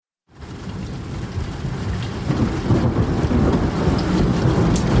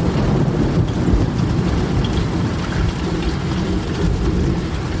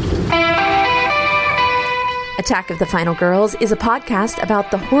Attack of the Final Girls is a podcast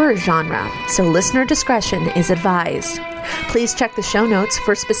about the horror genre, so listener discretion is advised. Please check the show notes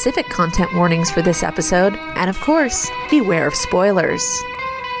for specific content warnings for this episode, and of course, beware of spoilers.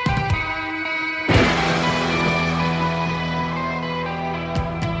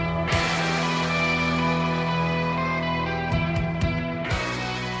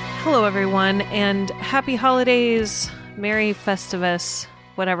 Hello, everyone, and happy holidays, Merry Festivus,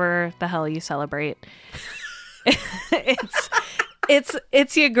 whatever the hell you celebrate.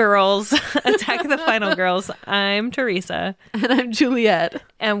 It's your girls, Attack of the Final Girls. I'm Teresa. And I'm Juliet.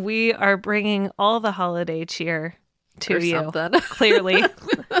 And we are bringing all the holiday cheer to you. Something. Clearly.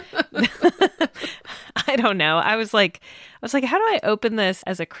 I don't know. I was like, how do I open this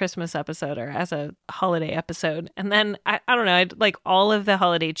as a Christmas episode or as a holiday episode? And then I don't know. Like all of the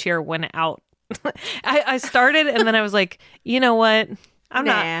holiday cheer went out. I started and then I was like, you know what? I'm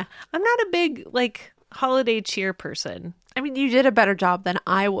not a big like holiday cheer person. I mean, you did a better job than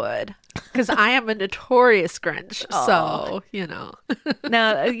I would because I am a notorious Grinch. So, you know.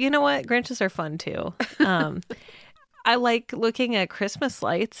 Now, you know what? Grinches are fun too. I like looking at Christmas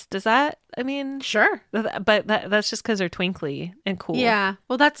lights. Does that, I mean. Sure. But that's just because they're twinkly and cool. Yeah.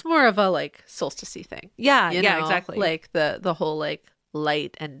 Well, that's more of a like solstice thing. Yeah. You yeah, know? Exactly. Like the whole like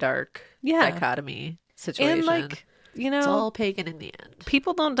light and dark dichotomy situation. And like, you know. It's all pagan in the end.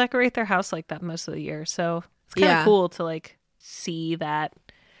 People don't decorate their house like that most of the year. So it's kind of cool to like see that.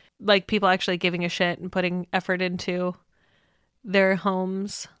 Like people actually giving a shit and putting effort into their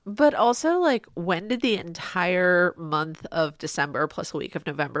homes. But also, like, when did the entire month of December plus a week of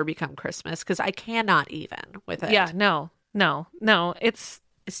November become Christmas? Because I cannot even with it. Yeah, no. It's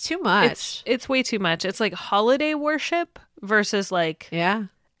too much. It's way too much. It's like holiday worship versus like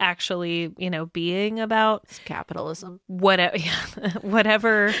actually, you know, being about it's capitalism. Whatever.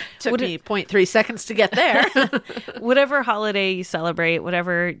 Took me 0.3 seconds to get there. Whatever holiday you celebrate,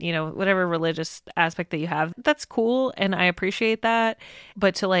 whatever religious aspect that you have, that's cool. And I appreciate that.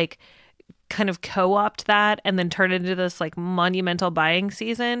 But to like kind of co-opt that and then turn it into this like monumental buying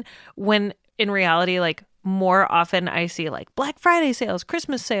season when in reality, like more often I see like Black Friday sales,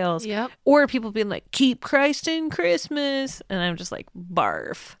 Christmas sales, or people being like, keep Christ in Christmas. And I'm just like,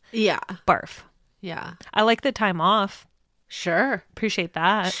 barf. Yeah. Barf. Yeah. I like the time off. Sure. Appreciate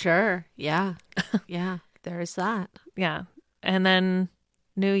that. Sure. Yeah. Yeah. There is that. Yeah. And then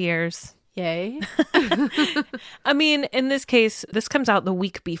New Year's. Yay. I mean, in this case, this comes out the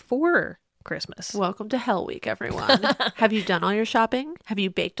week before Christmas. Welcome to Hell Week, everyone. Have you done all your shopping? Have you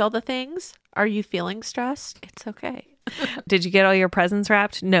baked all the things? Are you feeling stressed? It's okay. Did you get all your presents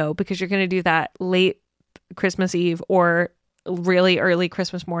wrapped? No, because you're going to do that late Christmas Eve or really early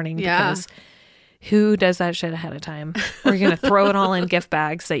Christmas morning. Because who does that shit ahead of time? Or you're going to throw it all in gift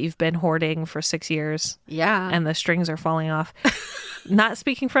bags that you've been hoarding for 6 years. Yeah. And the strings are falling off. Not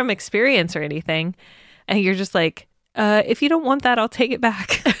speaking from experience or anything. And you're just like, if you don't want that, I'll take it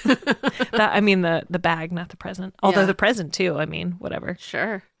back. I mean, the bag, not the present. Although the present too, I mean, whatever.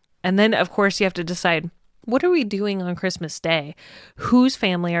 Sure. And then, of course, you have to decide, what are we doing on Christmas Day? Whose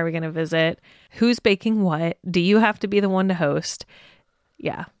family are we going to visit? Who's baking what? Do you have to be the one to host?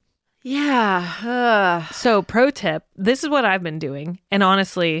 Yeah. Yeah. So, pro tip, this is what I've been doing. And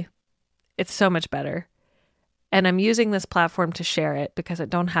honestly, it's so much better. And I'm using this platform to share it because I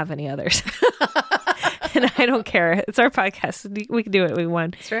don't have any others. And I don't care. It's our podcast. We can do what we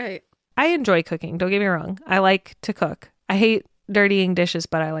want. That's right. I enjoy cooking. Don't get me wrong. I like to cook. I hate dirtying dishes,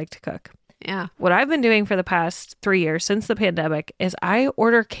 but I like to cook. Yeah. What I've been doing for the past 3 years since the pandemic is I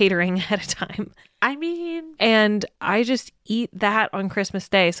order catering ahead of time. I mean, and I just eat that on Christmas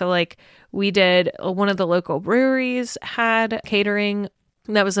Day. So like we did, one of the local breweries had catering.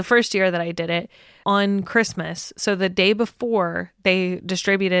 That was the first year that I did it on Christmas. So the day before they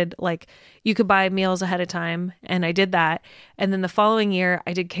distributed, like you could buy meals ahead of time. And I did that. And then the following year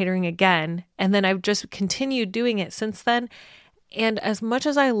I did catering again. And then I've just continued doing it since then. And as much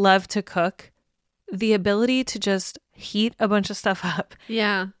as I love to cook, the ability to just heat a bunch of stuff up.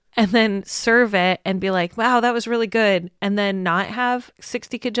 Yeah. And then serve it and be like, wow, that was really good. And then not have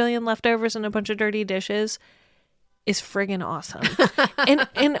 60 kajillion leftovers and a bunch of dirty dishes is friggin' awesome.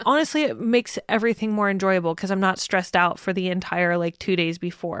 and honestly, it makes everything more enjoyable because I'm not stressed out for the entire like 2 days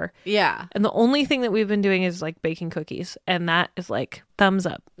before. Yeah. And the only thing that we've been doing is like baking cookies. And that is like thumbs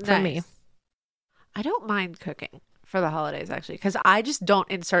up for me. I don't mind cooking for the holidays, actually, because I just don't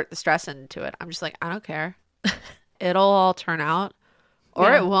insert the stress into it. I'm just like, I don't care. It'll all turn out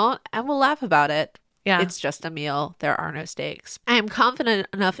or it won't, and we'll laugh about it. Yeah. It's just a meal. There are no stakes. I am confident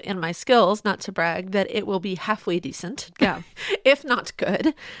enough in my skills not to brag that it will be halfway decent. Yeah. If not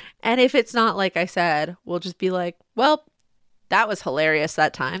good. And if it's not, like I said, we'll just be like, well, that was hilarious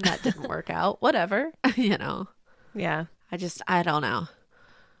that time. That didn't work out. Whatever. You know. Yeah. I don't know.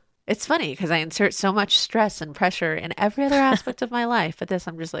 It's funny because I insert so much stress and pressure in every other aspect of my life. But this,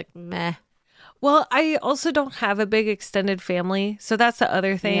 I'm just like, meh. Well, I also don't have a big extended family. So that's the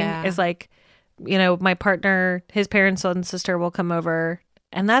other thing is like, you know, my partner, his parents and sister will come over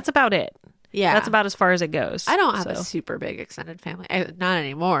and that's about it. Yeah. That's about as far as it goes. I don't have a super big extended family. Not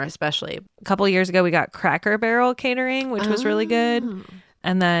anymore, especially. A couple of years ago, we got Cracker Barrel catering, which was really good.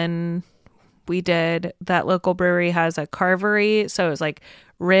 And then we did that local brewery has a carvery. So it was like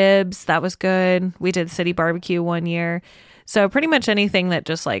ribs. That was good. We did City Barbecue one year. So pretty much anything that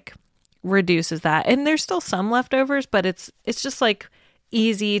just like reduces that. And there's still some leftovers, but it's just like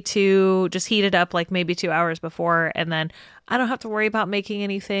easy to just heat it up like maybe 2 hours before. And then I don't have to worry about making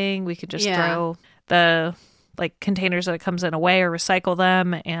anything. We could just throw the like containers that it comes in away or recycle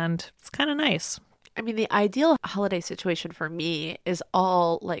them. And it's kind of nice. I mean, the ideal holiday situation for me is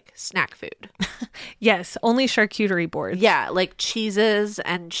all like snack food. Yes, only charcuterie boards. Yeah, like cheeses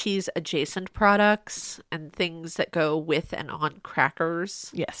and cheese adjacent products and things that go with and on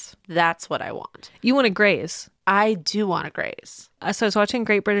crackers. Yes. That's what I want. You want to graze. I do want to graze. So I was watching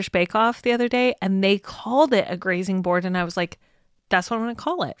Great British Bake Off the other day and they called it a grazing board. And I was like, that's what I'm going to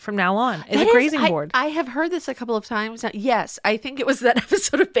call it from now on. It's a grazing board. I have heard this a couple of times. Yes, I think it was that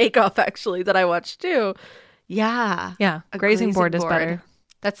episode of Bake Off actually that I watched too. Yeah. Yeah. Grazing board is better.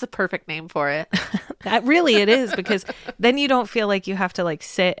 That's the perfect name for it. That really it is because then you don't feel like you have to like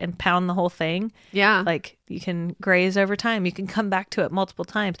sit and pound the whole thing. Yeah. Like you can graze over time. You can come back to it multiple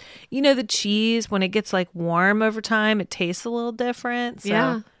times. You know, the cheese, when it gets like warm over time, it tastes a little different.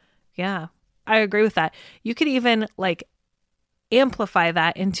 So, yeah. I agree with that. You could even like amplify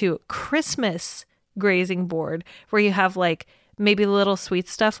that into Christmas grazing board where you have like maybe little sweet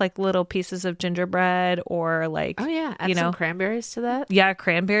stuff like little pieces of gingerbread or like add some cranberries to that.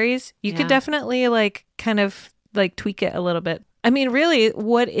 Cranberries. You could definitely like kind of like tweak it a little bit. I mean, really,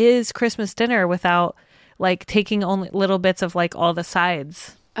 what is Christmas dinner without like taking only little bits of like all the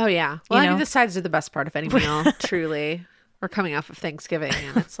sides? Oh yeah. Well, I mean, the sides are the best part of any meal. Truly. We're coming off of Thanksgiving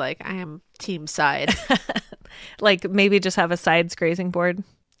and it's like I am team side. Like maybe just have a sides grazing board.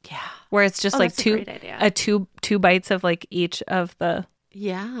 Yeah. Where it's just like two bites of like each of the.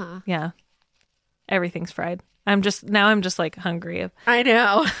 Yeah. Yeah. Everything's fried. I'm just like hungry. I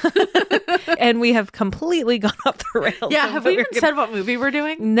know. And we have completely gone off the rails. Yeah. Have we even said what movie we're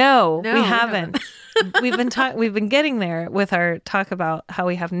doing? No, we haven't. We've been getting there with our talk about how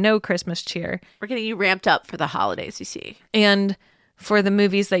we have no Christmas cheer. We're getting you ramped up for the holidays, you see. And for the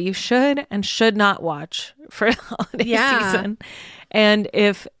movies that you should and should not watch for the holiday season. And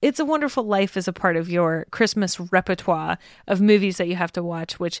if It's a Wonderful Life is a part of your Christmas repertoire of movies that you have to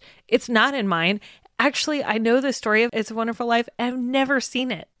watch, which it's not in mine. Actually, I know the story of It's a Wonderful Life. I've never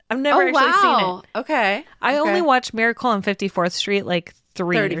seen it. I've never actually seen it. Okay. I only watched Miracle on 54th Street like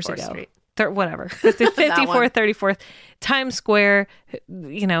 3 years ago. Street. Whatever. 54th, 34th, Times Square,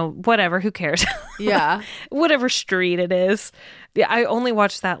 you know, whatever. Who cares? Yeah. Whatever street it is. Yeah, I only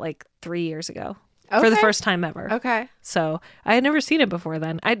watched that like 3 years ago. For the first time ever. Okay. So I had never seen it before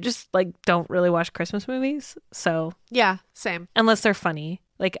then. I just like don't really watch Christmas movies. So yeah, same. Unless they're funny.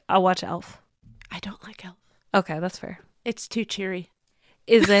 Like I'll watch Elf. I don't like Elf. Okay, that's fair. It's too cheery.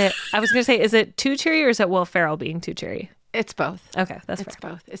 Is it, I was going to say, is it too cheery or is it Will Ferrell being too cheery? It's both. Okay, that's fair. It's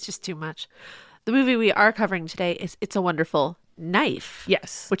both. It's just too much. The movie we are covering today is It's a Wonderful Knife.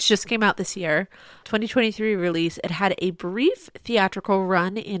 Yes. Which just came out this year. 2023 release. It had a brief theatrical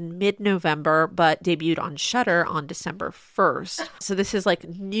run in mid-November, but debuted on Shudder on December 1st. So this is like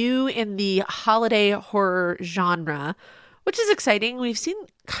new in the holiday horror genre, which is exciting. We've seen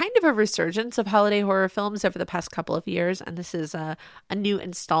kind of a resurgence of holiday horror films over the past couple of years, and this is a new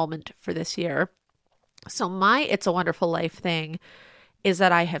installment for this year. So my It's a Wonderful Life thing is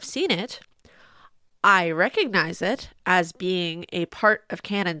that I have seen it. I recognize it as being a part of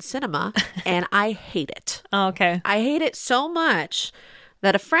canon cinema, and I hate it. Oh, okay. I hate it so much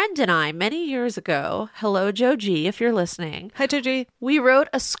that a friend and I, many years ago, hello, Joe G, if you're listening. Hi, Joe G. We wrote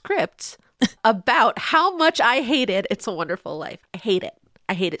a script about how much I hated It's a Wonderful Life. I hate it.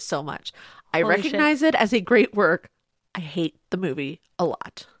 I hate it so much. I recognize it as a great work. I hate the movie a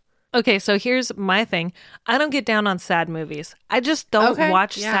lot. Okay, so here's my thing. I don't get down on sad movies. I just don't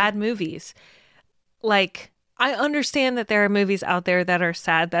watch sad movies. Like, I understand that there are movies out there that are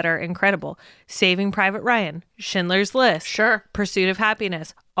sad that are incredible. Saving Private Ryan, Schindler's List, Sure, Pursuit of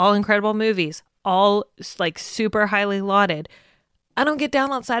Happiness, all incredible movies. all like super highly lauded. I don't get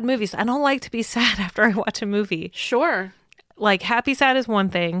down on sad movies. I don't like to be sad after I watch a movie. Sure. Like happy sad is one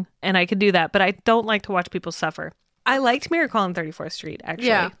thing, and I could do that, but I don't like to watch people suffer. I liked Miracle on 34th Street, actually.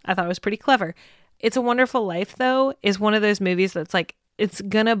 Yeah. I thought it was pretty clever. It's a Wonderful Life, though, is one of those movies that's like, it's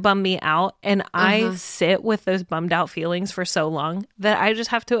gonna bum me out, and I sit with those bummed out feelings for so long that I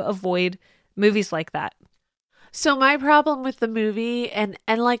just have to avoid movies like that. So my problem with the movie, and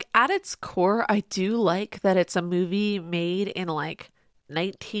like at its core, I do like that it's a movie made in like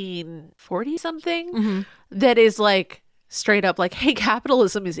 1940 something that is like straight up like, hey,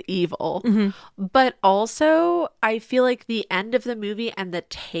 capitalism is evil. But also I feel like the end of the movie and the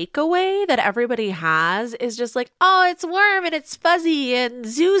takeaway that everybody has is just like, oh, it's warm and it's fuzzy and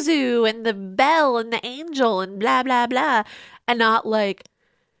Zuzu and the bell and the angel and blah, blah, blah. And not like,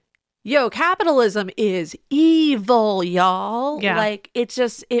 yo, capitalism is evil, y'all. Yeah. Like,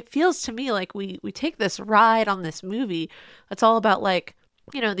 it feels to me like we take this ride on this movie that's all about like,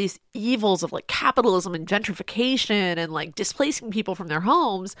 you know, these evils of like capitalism and gentrification and like displacing people from their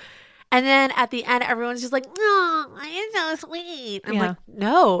homes. And then at the end, everyone's just like, oh, it's so sweet. I'm like,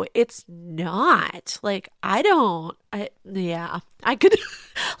 no, it's not. Like, I could,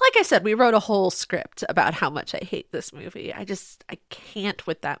 like I said, we wrote a whole script about how much I hate this movie. I can't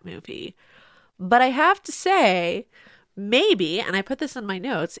with that movie. But I have to say, maybe, and I put this in my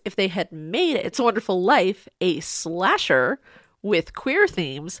notes, if they had made It's a Wonderful Life a slasher with queer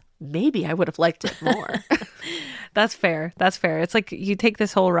themes, maybe I would have liked it more. That's fair. That's fair. It's like you take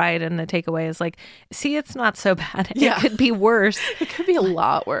this whole ride and the takeaway is like, see, it's not so bad. It could be worse. It could be a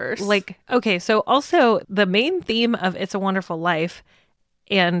lot worse. Like, okay, so also the main theme of It's a Wonderful Life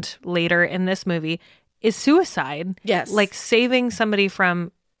and later in this movie is suicide. Yes. Like saving somebody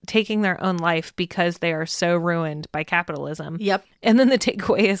from taking their own life because they are so ruined by capitalism. Yep. And then the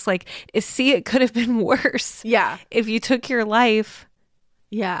takeaway is like, see, it could have been worse. Yeah. If you took your life,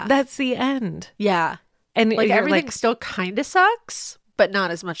 that's the end. Yeah. And like you're everything still kind of sucks, but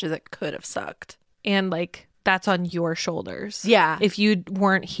not as much as it could have sucked. And like, that's on your shoulders. Yeah. If you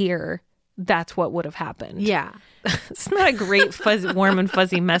weren't here, that's what would have happened. Yeah. It's not a great warm and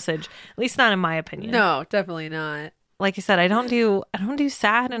fuzzy message, at least not in my opinion. No, definitely not. Like I said, I don't do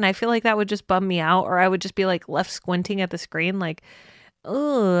sad, and I feel like that would just bum me out, or I would just be like left squinting at the screen like,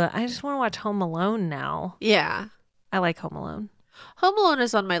 ugh, I just want to watch Home Alone now. Yeah. I like Home Alone. Home Alone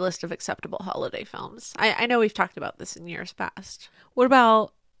is on my list of acceptable holiday films. I know we've talked about this in years past. What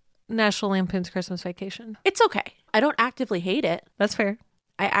about National Lampoon's Christmas Vacation? It's okay. I don't actively hate it. That's fair.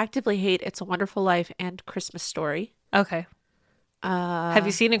 I actively hate It's a Wonderful Life and Christmas Story. Okay. Have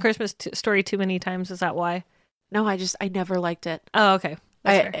you seen A Christmas Story too many times? Is that why? No, I never liked it. Oh, okay.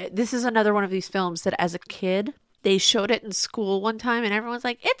 This is another one of these films that as a kid, they showed it in school one time and everyone's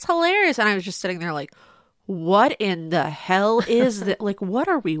like, it's hilarious. And I was just sitting there like, what in the hell is that? Like, what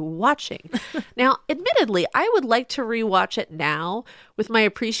are we watching? Now, admittedly, I would like to rewatch it now with my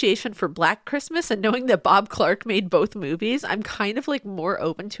appreciation for Black Christmas and knowing that Bob Clark made both movies. I'm kind of like more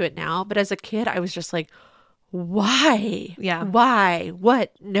open to it now. But as a kid, I was just like, why? Yeah. Why?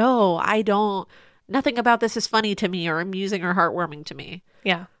 What? No, I don't. Nothing about this is funny to me or amusing or heartwarming to me.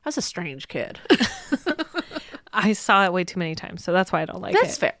 Yeah. I was a strange kid. I saw it way too many times, so that's why I don't like it.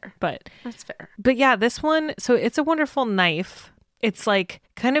 That's fair. That's fair. But yeah, this one, so It's a Wonderful Knife. It's like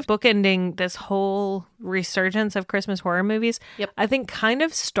kind of bookending this whole resurgence of Christmas horror movies. Yep. I think kind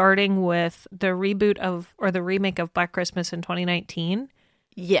of starting with the reboot of, or the remake of Black Christmas in 2019.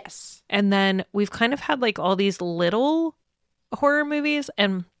 Yes. And then we've kind of had like all these little horror movies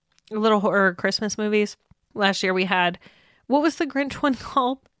and little horror Christmas movies. Last year we had, what was the Grinch one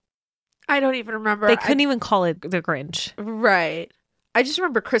called? I don't even remember. They couldn't even call it The Grinch. Right. I just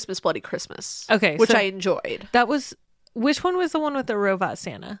remember Christmas Bloody Christmas. Okay. Which so I enjoyed. that was, which one was the one with the robot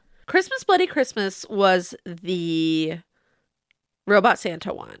Santa? Christmas Bloody Christmas was the Robot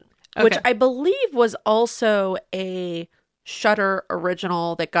Santa one, which I believe was also a Shudder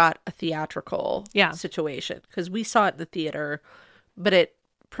original that got a theatrical situation. Because we saw it in the theater, but it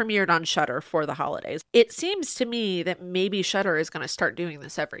premiered on Shudder for the holidays. It seems to me that maybe Shudder is going to start doing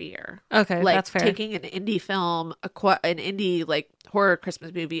this every year. Okay, like that's fair. Taking an indie film, an indie like horror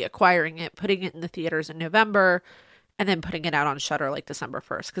Christmas movie, acquiring it, putting it in the theaters in November, and then putting it out on Shudder like December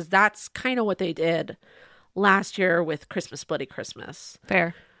 1st. Because that's kind of what they did last year with Christmas Bloody Christmas.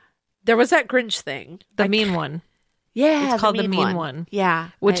 Fair. There was that Grinch thing. The mean one. Yeah, it's called the mean one.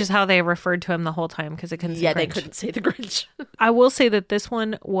 Yeah, which is how they referred to him the whole time because it couldn't say Grinch. They couldn't say the Grinch. I will say that this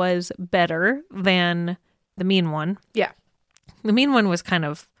one was better than the mean one. Yeah, the mean one was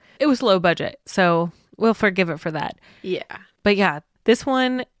it was low budget, so we'll forgive it for that. Yeah, but yeah, this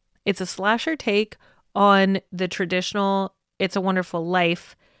one It's a slasher take on the traditional It's a Wonderful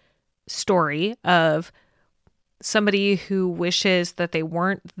Life story of somebody who wishes that they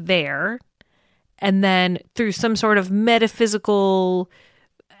weren't there, and then through some sort of metaphysical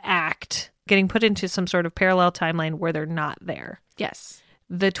act, getting put into some sort of parallel timeline where they're not there. Yes.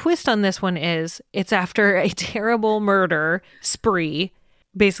 The twist on this one is it's after a terrible murder spree,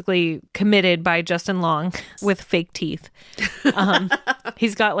 basically committed by Justin Long with fake teeth.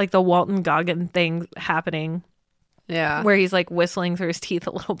 He's got like the Walton Goggin thing happening. Yeah. Where he's like whistling through his teeth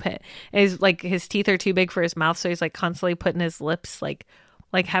a little bit. And he's like, his teeth are too big for his mouth. So he's like constantly putting his lips, like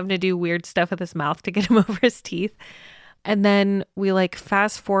having to do weird stuff with his mouth to get him over his teeth. And then we like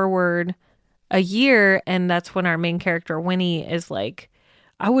fast forward a year. And that's when our main character, Winnie, is like,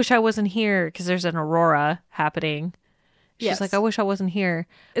 I wish I wasn't here, because there's an Aurora happening. She's like, I wish I wasn't here.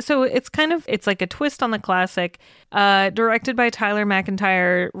 So it's like a twist on the classic, directed by Tyler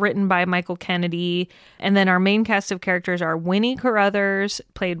McIntyre, written by Michael Kennedy. And then our main cast of characters are Winnie Carruthers,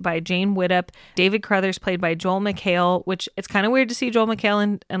 played by Jane Widdop, David Carruthers, played by Joel McHale, which it's kind of weird to see Joel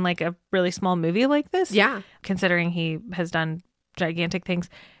McHale in like a really small movie like this. Yeah. Considering he has done gigantic things.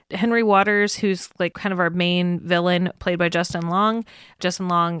 Henry Waters, who's like kind of our main villain, played by Justin Long. Justin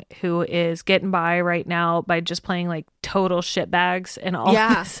Long, who is getting by right now by just playing like total shitbags in all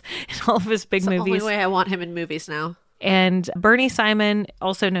of his big movies. The only way I want him in movies now. And Bernie Simon,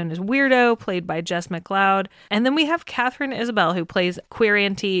 also known as Weirdo, played by Jess McLeod. And then we have Catherine Isabel, who plays queer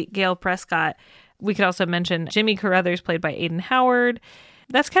auntie Gail Prescott. We could also mention Jimmy Carruthers, played by Aiden Howard.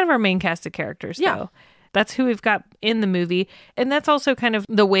 That's kind of our main cast of characters, though. That's who we've got in the movie. And that's also kind of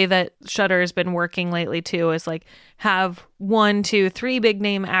the way that Shudder has been working lately, too, is like have 1, 2, 3 big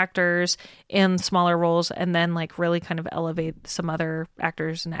name actors in smaller roles, and then like really kind of elevate some other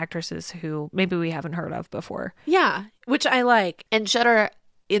actors and actresses who maybe we haven't heard of before. Yeah, which I like. And Shudder,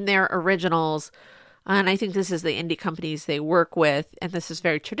 in their originals, and I think this is the indie companies they work with, and this is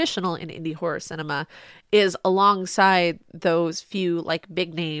very traditional in indie horror cinema, is alongside those few like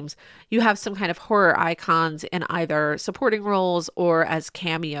big names, you have some kind of horror icons in either supporting roles or as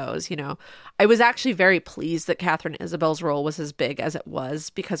cameos. You know, I was actually very pleased that Catherine Isabel's role was as big as it was,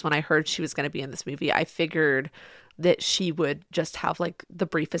 because when I heard she was going to be in this movie, I figured that she would just have like the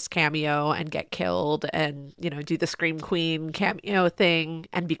briefest cameo and get killed and, you know, do the Scream Queen cameo thing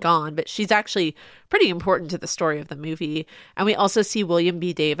and be gone. But she's actually pretty important to the story of the movie. And we also see William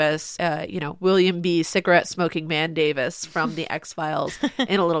B. Davis, William B. cigarette smoking man Davis from the X-Files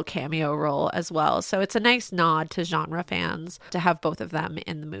in a little cameo role as well. So it's a nice nod to genre fans to have both of them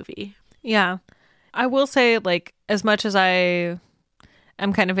in the movie. Yeah. I will say, like, as much as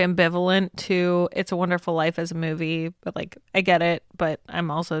I'm kind of ambivalent to It's a Wonderful Life as a movie, but like I get it, but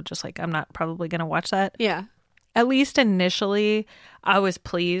I'm also just like, I'm not probably going to watch that. Yeah. At least initially, I was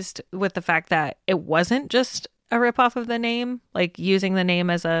pleased with the fact that it wasn't just a ripoff of the name, like using the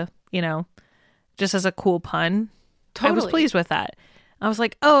name as a, just as a cool pun. Totally. I was pleased with that. I was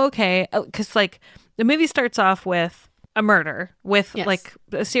like, oh, okay. Because like the movie starts off with a murder, with like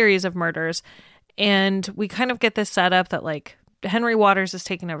a series of murders. And we kind of get this setup that like Henry Waters is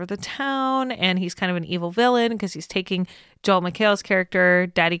taking over the town, and he's kind of an evil villain because he's taking Joel McHale's character,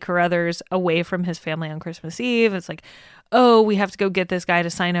 Daddy Carruthers, away from his family on Christmas Eve. It's like, oh, we have to go get this guy to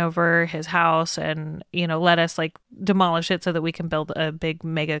sign over his house and, let us like demolish it so that we can build a big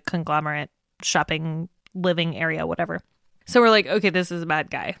mega conglomerate shopping living area, whatever. So we're like, okay, this is a bad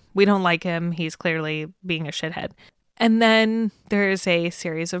guy. We don't like him. He's clearly being a shithead. And then there's a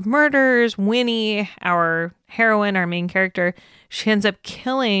series of murders. Winnie, our heroine, our main character, she ends up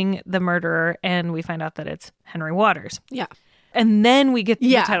killing the murderer, and we find out that it's Henry Waters. Yeah. And then we get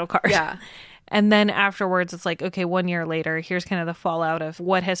the title card. Yeah. And then afterwards, it's like, okay, 1 year later, here's kind of the fallout of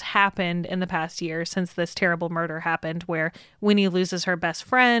what has happened in the past year since this terrible murder happened, where Winnie loses her best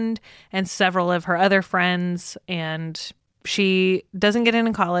friend and several of her other friends, and she doesn't get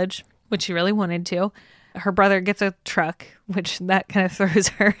into college, which she really wanted to. Her brother gets a truck, which that kind of throws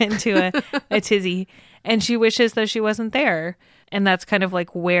her into a tizzy. And she wishes that she wasn't there. And that's kind of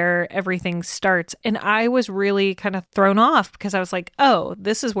like where everything starts. And I was really kind of thrown off because I was like, oh,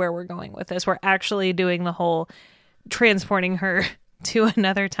 this is where we're going with this. We're actually doing the whole transporting her to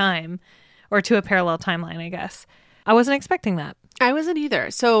another time, or to a parallel timeline, I guess. I wasn't expecting that. I wasn't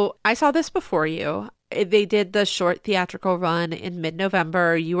either. So I saw this before you. They did the short theatrical run in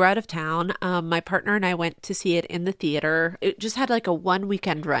mid-November. You were out of town. My partner and I went to see it in the theater. It just had like a 1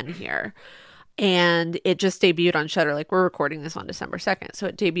 weekend run here. And it just debuted on Shudder. Like, we're recording this on December 2nd. So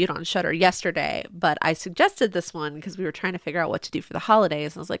it debuted on Shudder yesterday. But I suggested this one because we were trying to figure out what to do for the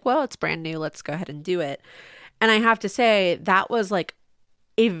holidays. And I was like, well, it's brand new. Let's go ahead and do it. And I have to say, that was like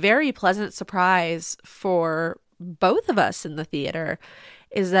a very pleasant surprise for both of us in the theater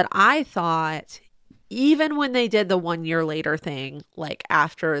is that I thought, even when they did the 1 year later thing, like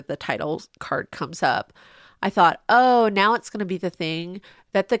after the title card comes up, I thought, oh, now it's going to be the thing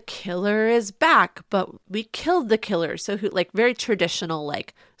that the killer is back, but we killed the killer. So who, like, very traditional,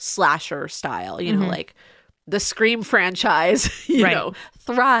 like, slasher style, you know, like the Scream franchise, you know,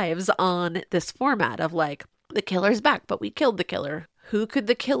 thrives on this format of like, the killer's back, but we killed the killer. Who could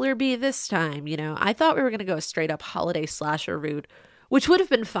the killer be this time? You know, I thought we were going to go a straight up holiday slasher route, which would have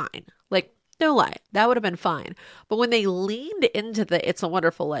been fine. Like, no lie, that would have been fine. But when they leaned into the It's a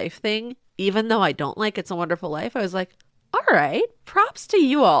Wonderful Life thing, even though I don't like It's a Wonderful Life, I was like, all right, props to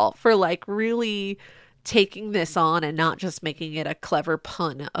you all for like really taking this on and not just making it a clever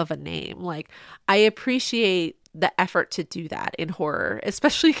pun of a name. Like, I appreciate the effort to do that in horror,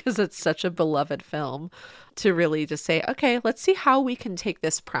 especially because it's such a beloved film, to really just say, okay, let's see how we can take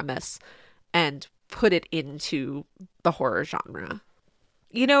this premise and put it into the horror genre.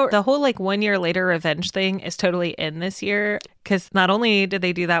 You know, the whole like 1 year later revenge thing is totally in this year, because not only did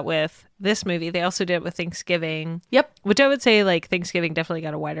they do that with this movie, they also did it with Thanksgiving. Yep. Which I would say like Thanksgiving definitely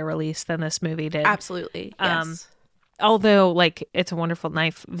got a wider release than this movie did. Absolutely. Yes. Although like It's a Wonderful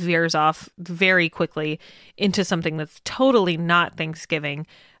Knife veers off very quickly into something that's totally not Thanksgiving.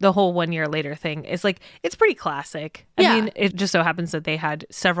 The whole 1 year later thing is like, it's pretty classic. Yeah. I mean, it just so happens that they had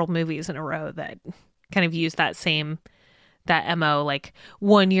several movies in a row that kind of use that MO, like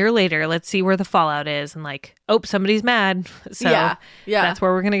 1 year later, let's see where the fallout is, and like, oh, somebody's mad, so yeah, that's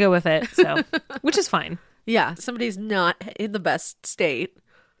where we're gonna go with it. So, which is fine. Yeah, somebody's not in the best state.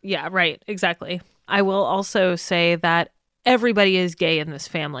 Yeah, right, exactly. I will also say that everybody is gay in this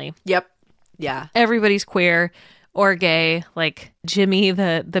family. Yep. Yeah. Everybody's queer or gay. Like Jimmy,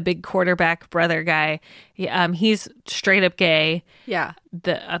 the big quarterback brother guy, he's straight up gay. Yeah.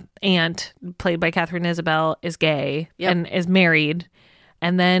 The aunt, played by Catherine Isabel, is gay Yep. and is married.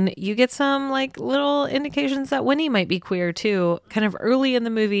 And then you get some like little indications that Winnie might be queer too, kind of early in the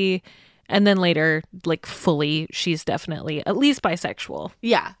movie. And then later, like fully, she's definitely at least bisexual.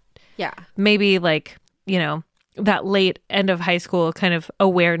 Yeah. Yeah. Maybe like, you know, that late end of high school kind of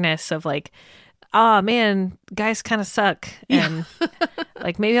awareness of like, oh man, guys kind of suck. And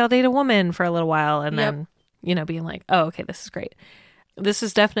like, maybe I'll date a woman for a little while. And then, you know, being like, oh, okay, this is great. This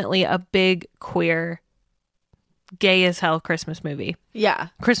is definitely a big queer, gay as hell Christmas movie. Yeah.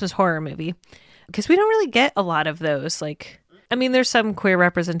 Christmas horror movie. Because we don't really get a lot of those. Like, I mean, there's some queer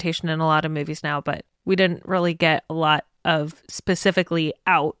representation in a lot of movies now, but we didn't really get a lot of specifically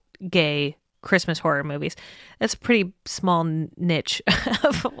out gay Christmas horror movies. That's a pretty small niche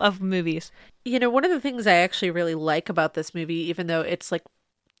of movies. You know, one of the things I actually really like about this movie, even though it's like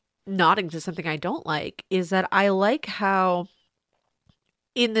nodding to something I don't like, is that I like how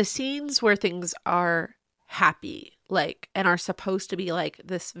in the scenes where things are happy, like, and are supposed to be like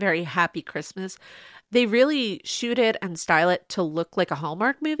this very happy Christmas, they really shoot it and style it to look like a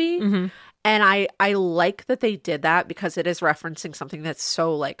Hallmark movie. Mm-hmm. And I like that they did that, because it is referencing something that's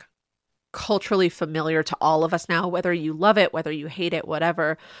so like culturally familiar to all of us now, whether you love it, whether you hate it,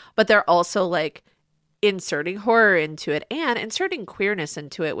 whatever. But they're also like inserting horror into it and inserting queerness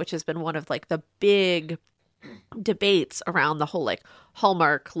into it, which has been one of like the big debates around the whole like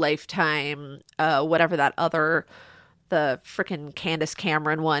Hallmark, Lifetime, whatever that other, the freaking Candace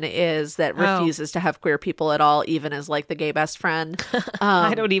Cameron one is that refuses to have queer people at all, even as like the gay best friend.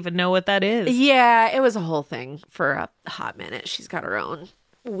 I don't even know what that is. Yeah, it was a whole thing for a hot minute. She's got her own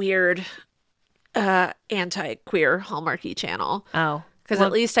weird anti-queer Hallmarky channel. Oh. Because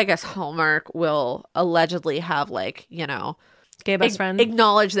at least I guess Hallmark will allegedly have like, you know, gay best friend.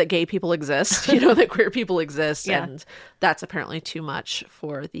 Acknowledge that gay people exist, you know, that queer people exist. Yeah. And that's apparently too much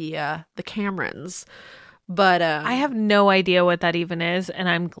for the Camerons. But I have no idea what that even is, and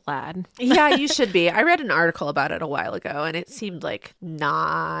I'm glad. Yeah, you should be. I read an article about it a while ago, and it seemed like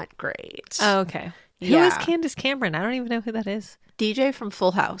not great. Oh, okay. Yeah. Who is Candace Cameron? I don't even know who that is. DJ from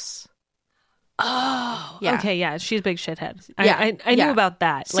Full House. Oh, yeah. Okay, yeah, she's a big shithead. Yeah, I knew about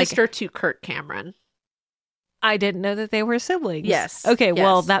that. Sister to Kirk Cameron. I didn't know that they were siblings. Yes. Okay, yes.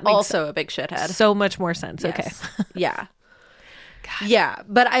 well, that makes also a big shithead. So much more sense. Yes. Okay. Yeah. God. Yeah,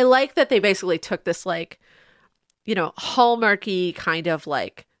 but I like that they basically took this like, you know, Hallmarky kind of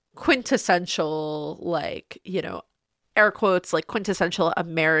like quintessential, like, you know, air quotes, like quintessential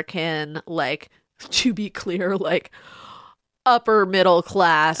American, like, to be clear, like upper middle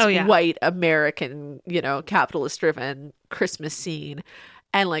class, white American, you know, capitalist driven Christmas scene,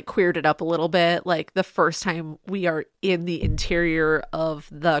 and like queered it up a little bit. Like the first time we are in the interior of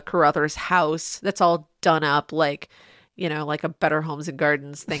the Carruthers house, that's all done up like, like a Better Homes and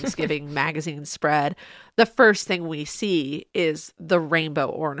Gardens Thanksgiving magazine spread, the first thing we see is the rainbow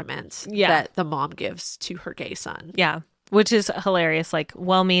ornament that the mom gives to her gay son. Yeah. Which is hilarious. Like,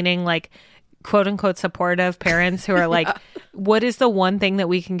 well-meaning, like, quote unquote supportive parents who are like, what is the one thing that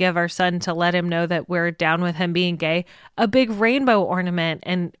we can give our son to let him know that we're down with him being gay? A big rainbow ornament.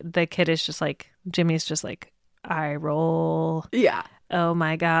 And the kid is just like, Jimmy's just like, eye roll. Yeah. Oh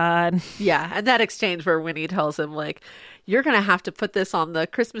my God. Yeah. And that exchange where Winnie tells him, like, you're going to have to put this on the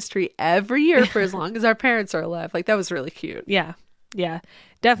Christmas tree every year for as long as our parents are alive. Like, that was really cute. Yeah. Yeah.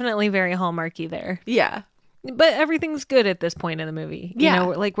 Definitely very Hallmarky there. Yeah. But everything's good at this point in the movie. You know,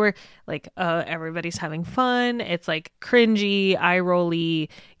 like we're like, everybody's having fun. It's like cringy, eye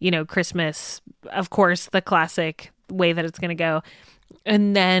rolly, Christmas, of course, the classic way that it's going to go.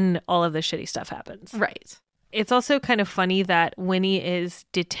 And then all of the shitty stuff happens. Right. It's also kind of funny that Winnie is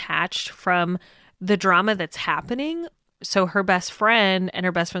detached from the drama that's happening. So her best friend and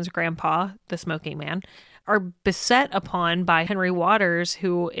her best friend's grandpa, the smoking man, are beset upon by Henry Waters,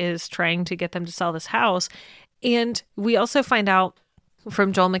 who is trying to get them to sell this house. And we also find out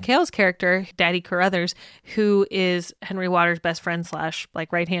from Joel McHale's character, Daddy Carruthers, who is Henry Waters' best friend /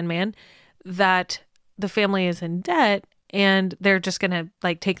 like right-hand man, that the family is in debt and they're just going to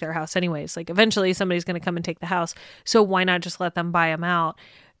like take their house anyways. Like eventually somebody's going to come and take the house. So why not just let them buy them out?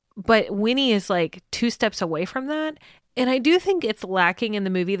 But Winnie is like 2 steps away from that. And I do think it's lacking in the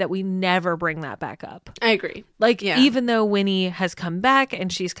movie that we never bring that back up. I agree. Like, even though Winnie has come back and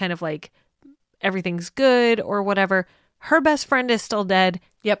she's kind of like, everything's good or whatever, her best friend is still dead.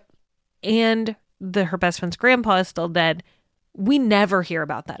 Yep. And her best friend's grandpa is still dead. We never hear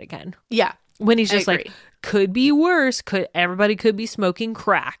about that again. Yeah. Winnie's just like, could be worse. Everybody could be smoking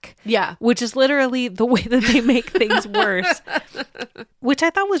crack. Yeah. Which is literally the way that they make things worse. Which I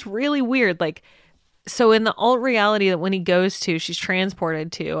thought was really weird. Like, so in the alt reality that Winnie goes to, she's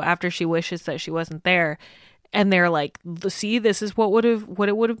transported to after she wishes that she wasn't there. And they're like, see, this is what it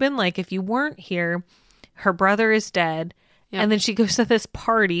would have been like if you weren't here. Her brother is dead. Yep. And then she goes to this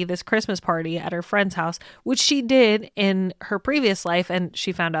party, this Christmas party at her friend's house, which she did in her previous life. And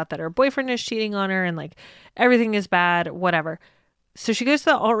she found out that her boyfriend is cheating on her and like everything is bad, whatever. So she goes to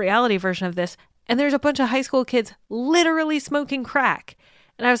the alt reality version of this. And there's a bunch of high school kids literally smoking crack.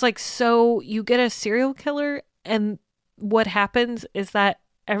 And I was like, so you get a serial killer and what happens is that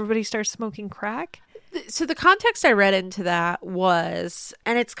everybody starts smoking crack? So the context I read into that was,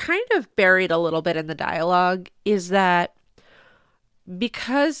 and it's kind of buried a little bit in the dialogue, is that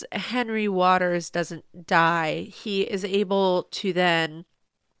because Henry Waters doesn't die, he is able to then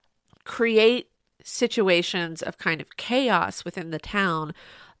create situations of kind of chaos within the town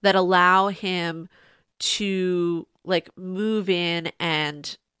that allow him to like move in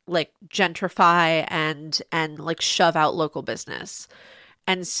and like gentrify and like shove out local business.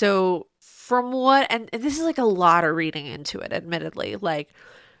 And so from what, and this is like a lot of reading into it, admittedly, like,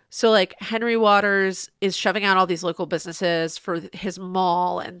 so like Henry Waters is shoving out all these local businesses for his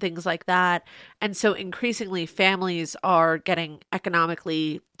mall and things like that. And so increasingly families are getting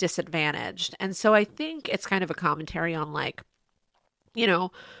economically disadvantaged. And so I think it's kind of a commentary on like,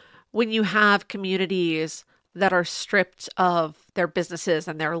 when you have communities that are stripped of their businesses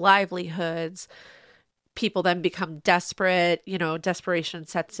and their livelihoods, people then become desperate, desperation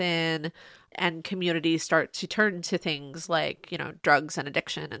sets in and communities start to turn to things like, drugs and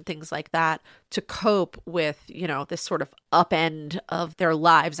addiction and things like that to cope with, this sort of upend of their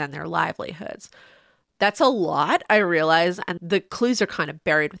lives and their livelihoods. That's a lot, I realize, and the clues are kind of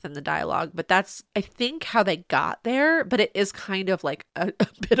buried within the dialogue, but that's, I think, how they got there. But it is kind of like a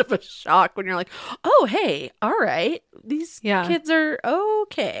bit of a shock when you're like, oh, hey, all right, these kids are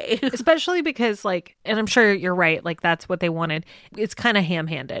okay. Especially because, like, and I'm sure you're right, like, that's what they wanted. It's kind of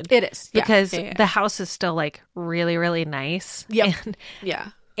ham-handed. It is. Because the house is still, like, really, really nice. Yep.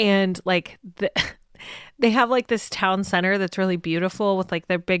 And like, they have like this town center that's really beautiful with like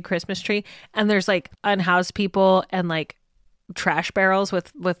their big Christmas tree. And there's like unhoused people and like trash barrels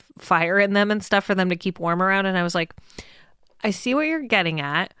with fire in them and stuff for them to keep warm around. And I was like, I see what you're getting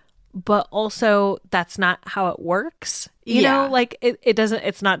at, but also that's not how it works. You know, like it doesn't,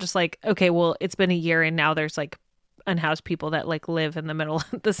 it's not just like, okay, well, it's been a year and now there's like unhoused people that like live in the middle,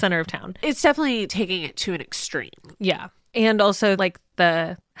 the center of town. It's definitely taking it to an extreme. Yeah. And also like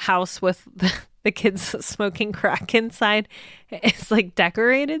the house with the kids smoking crack inside, it's like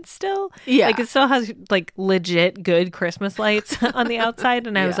decorated still. Yeah. Like it still has like legit good Christmas lights on the outside.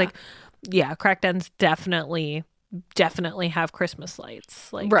 And I was like, yeah, crack dens definitely have Christmas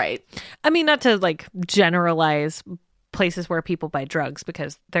lights. Like, right. I mean, not to like generalize places where people buy drugs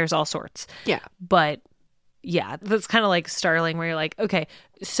because there's all sorts. Yeah. But Yeah, that's kind of like startling where you're like, okay,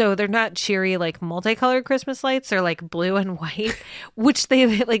 so they're not cheery, like multicolored Christmas lights. They're like blue and white, which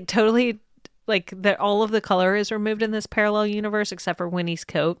they like totally like that. All of the color is removed in this parallel universe except for Winnie's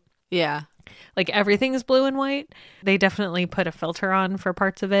coat. Yeah. Like everything is blue and white. They definitely put a filter on for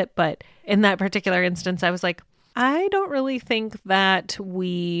parts of it. But in that particular instance, I was like, I don't really think that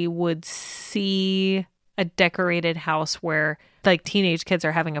we would see a decorated house where like teenage kids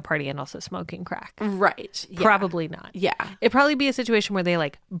are having a party and also smoking crack. Right. Yeah. Probably not. Yeah. It'd probably be a situation where they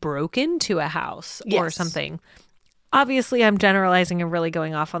like broke into a house or Yes. something. Obviously, I'm generalizing and really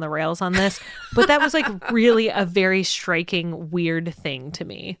going off on the rails on this, but that was like really a very striking, weird thing to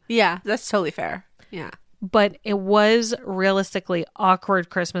me. Yeah. That's totally fair. Yeah. But it was realistically awkward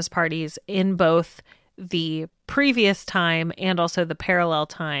Christmas parties in both the previous time and also the parallel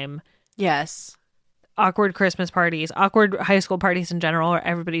time. Yes. Awkward Christmas parties, awkward high school parties in general, where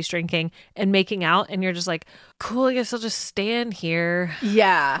everybody's drinking and making out, and you're just like, cool, I guess I'll just stand here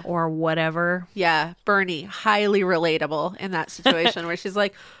Yeah. or whatever. Yeah. Bernie, highly relatable in that situation where she's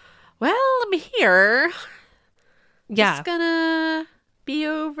like, well, I'm here. Yeah. It's gonna be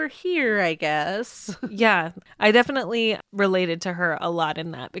over here, I guess. Yeah. I definitely related to her a lot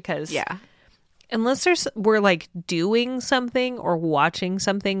in that because Yeah. unless we're like doing something or watching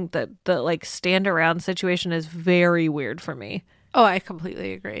something, that the like stand around situation is very weird for me. Oh, I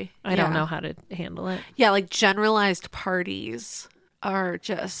completely agree. I don't know how to handle it. Yeah, like generalized parties are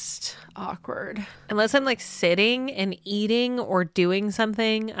just awkward. Unless I'm like sitting and eating or doing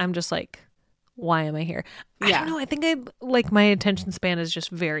something, I'm just like, why am I here? I Yeah. don't know. I think like my attention span is just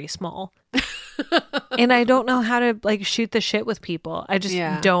very small. And I don't know how to like shoot the shit with people. I just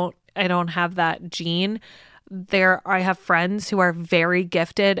I don't have that gene. I have friends who are very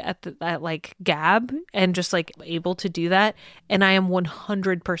gifted at like gab and just like able to do that. And I am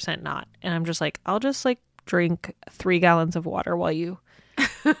 100% not. And I'm just like, I'll just like drink 3 gallons of water while you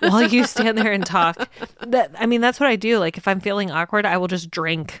stand there and talk. That's what I do. Like if I'm feeling awkward, I will just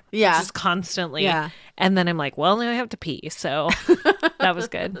drink. Yeah. Just constantly. Yeah. And then I'm like, well, now I have to pee. So that was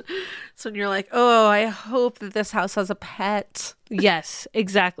good. So when you're like, oh, I hope that this house has a pet. Yes,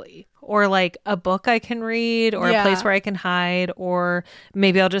 exactly. Or like a book I can read or a place where I can hide, or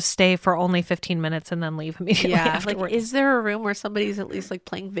maybe I'll just stay for only 15 minutes and then leave immediately afterwards. Like, is there a room where somebody's at least like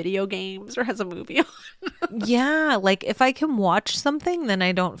playing video games or has a movie on? Yeah, like if I can watch something, then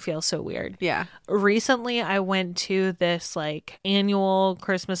I don't feel so weird. Yeah. Recently, I went to this like annual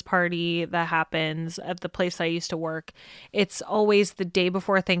Christmas party that happens at the place I used to work. It's always the day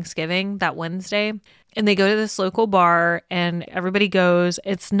before Thanksgiving, that Wednesday. And they go to this local bar and everybody goes.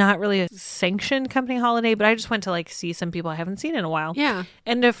 It's not really a sanctioned company holiday, but I just went to like see some people I haven't seen in a while. Yeah.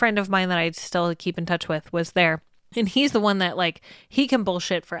 And a friend of mine that I still keep in touch with was there. And he's the one that like, he can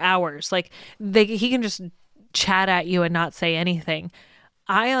bullshit for hours. Like he can just chat at you and not say anything.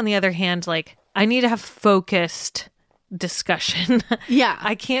 I, on the other hand, like I need to have focused discussion. Yeah.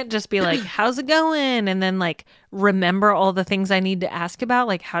 I can't just be like, how's it going? And then like remember all the things I need to ask about.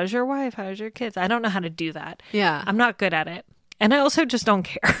 Like, how's your wife? How's your kids? I don't know how to do that. Yeah. I'm not good at it. And I also just don't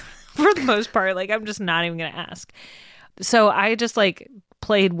care for the most part. Like, I'm just not even going to ask. So I just like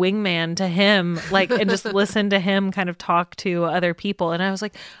played wingman to him, like, and just listened to him kind of talk to other people. And I was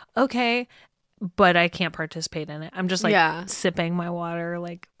like, okay, but I can't participate in it. I'm just like sipping my water,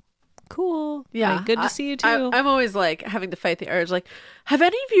 like, cool. Yeah. Like, good to see you too. I'm always like having to fight the urge. Like, have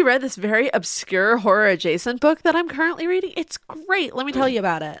any of you read this very obscure horror adjacent book that I'm currently reading? It's great. Let me tell you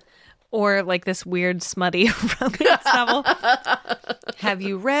about it. Or like this weird smutty romance novel. Have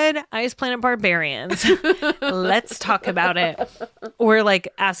you read Ice Planet Barbarians? Let's talk about it. Or like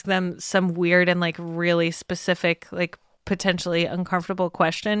ask them some weird and like really specific, like potentially uncomfortable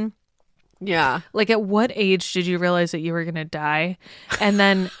question. Yeah. Like, at what age did you realize that you were going to die? And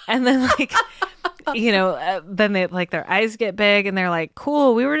then like, you know, then they like their eyes get big and they're like,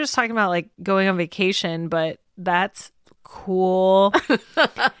 cool. We were just talking about like going on vacation, but that's cool.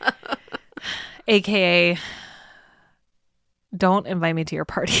 AKA, don't invite me to your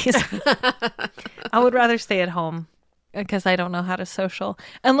parties. I would rather stay at home because I don't know how to social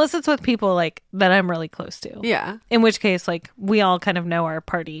unless it's with people like that I'm really close to. Yeah. In which case, like, we all kind of know our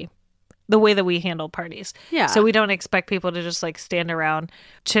party, the way that we handle parties. Yeah. So we don't expect people to just like stand around.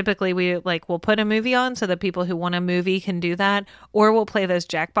 Typically we like, we'll put a movie on so that people who want a movie can do that. Or we'll play those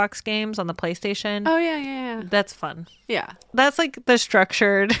Jackbox games on the PlayStation. Oh yeah, yeah, That's fun. yeah. That's like the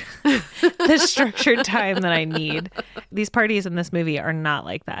structured time that I need. These parties in this movie are not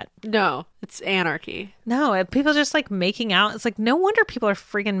like that. No, it's anarchy. No, people just like making out. It's like, no wonder people are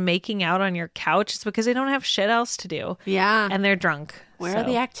freaking making out on your couch. It's because they don't have shit else to do. Yeah. And they're drunk. Where are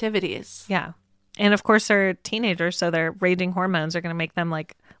the activities? Yeah. And of course, they're teenagers, so their raging hormones are going to make them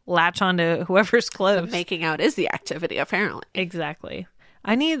like latch onto whoever's close. Making out is the activity, apparently. Exactly.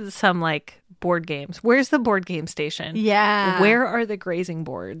 I need some like board games. Where's the board game station? Yeah. Where are the grazing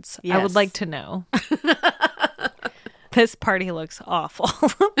boards? I would Yes. like to know. This party looks awful.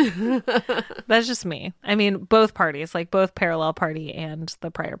 That's just me. I mean, both parties, like both Parallel Party and the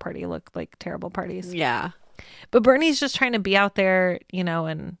prior party, look like terrible parties. Yeah. But Bernie's just trying to be out there, you know,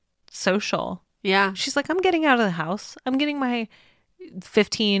 and social. Yeah. She's like, I'm getting out of the house. I'm getting my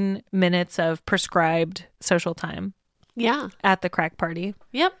 15 minutes of prescribed social time Yeah. at the crack party.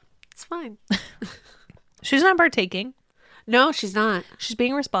 Yep. It's fine. She's not partaking. No, she's not. She's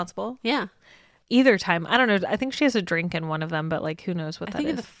being responsible. Yeah. Either time. I don't know. I think she has a drink in one of them, but like, who knows what I that think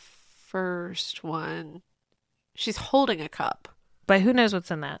is. in the first one, she's holding a cup. But who knows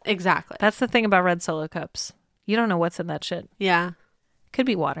what's in that? Exactly. That's the thing about red Solo cups. You don't know what's in that shit. Yeah. Could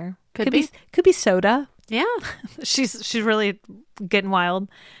be water. Could be. Could be soda. Yeah. She's really getting wild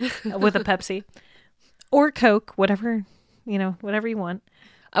with a Pepsi or Coke, whatever, you know, whatever you want.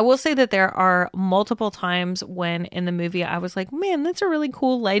 I will say that there are multiple times when in the movie I was like, man, that's a really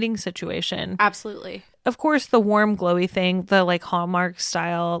cool lighting situation. Absolutely. Of course, the warm, glowy thing, the like Hallmark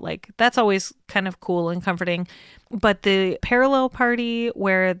style, like that's always kind of cool and comforting. But the Parallel Party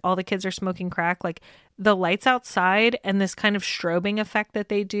where all the kids are smoking crack, like the lights outside and this kind of strobing effect that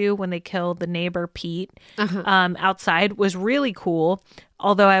they do when they kill the neighbor Pete outside was really cool.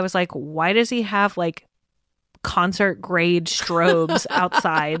 Although I was like, why does he have like concert grade strobes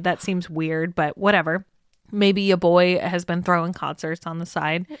outside? That seems weird, but whatever. Maybe a boy has been throwing concerts on the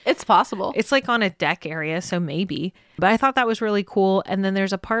side. It's possible. It's like on a deck area, so maybe. But I thought that was really cool. And then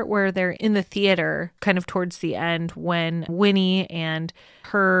there's a part where they're in the theater kind of towards the end when Winnie and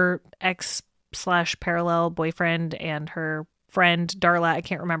her ex/parallel boyfriend and her friend Darla, I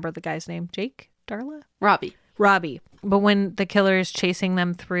can't remember the guy's name. Jake? Darla? Robbie. But when the killer is chasing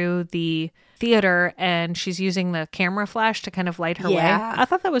them through the theater and she's using the camera flash to kind of light her way, I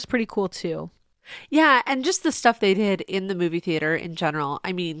thought that was pretty cool too. Yeah, and just the stuff they did in the movie theater in general.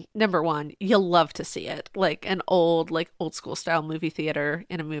 I mean, number one, you'll love to see it. Like an old school style movie theater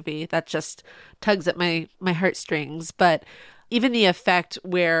in a movie that just tugs at my heartstrings. But even the effect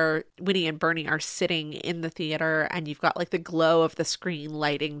where Winnie and Bernie are sitting in the theater and you've got like the glow of the screen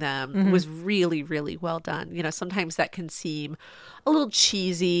lighting them was really, really well done. You know, sometimes that can seem a little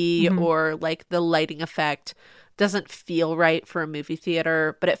cheesy or like the lighting effect doesn't feel right for a movie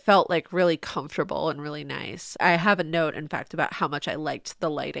theater, but it felt like really comfortable and really nice. I have a note, in fact, about how much I liked the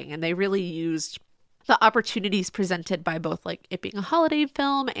lighting, and they really used the opportunities presented by both like it being a holiday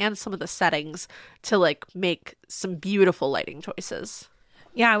film and some of the settings to like make some beautiful lighting choices.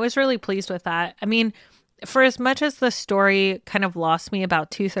 Yeah, I was really pleased with that. I mean, for as much as the story kind of lost me about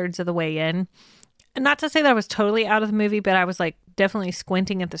 2/3 of the way in, not to say that I was totally out of the movie, but I was like definitely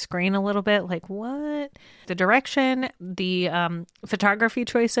squinting at the screen a little bit, like what? The direction, the photography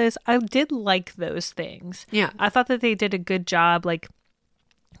choices, I did like those things. Yeah. I thought that they did a good job, like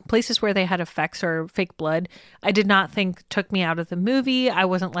places where they had effects or fake blood, I did not think took me out of the movie. I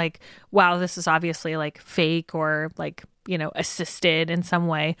wasn't like, wow, this is obviously like fake or like, you know, assisted in some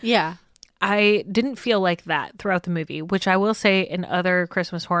way. Yeah. I didn't feel like that throughout the movie, which I will say in other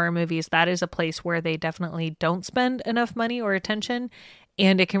Christmas horror movies, that is a place where they definitely don't spend enough money or attention,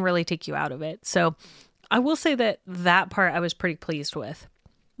 and it can really take you out of it. So I will say that that part I was pretty pleased with.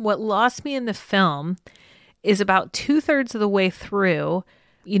 What lost me in the film is about 2/3 of the way through,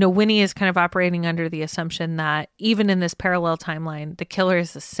 you know, Winnie is kind of operating under the assumption that even in this parallel timeline, the killer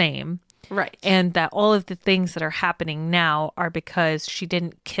is the same. Right. And that all of the things that are happening now are because she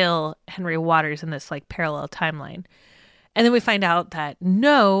didn't kill Henry Waters in this like parallel timeline. And then we find out that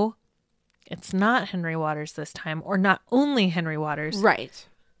no, it's not Henry Waters this time, or not only Henry Waters. Right.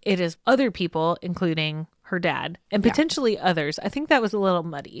 It is other people, including her dad and potentially others. I think that was a little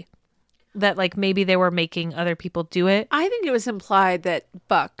muddy. That like maybe they were making other people do it. I think it was implied that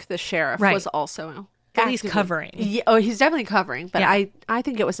Buck, the sheriff, was also at least covering. Yeah, oh, he's definitely covering. But Yeah. I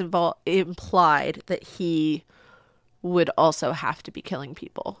think it was implied that he would also have to be killing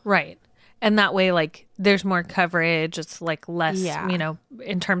people. Right. And that way, like, there's more coverage. It's like less, Yeah. you know,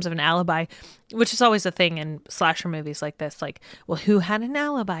 in terms of an alibi, which is always a thing in slasher movies like this. Like, well, who had an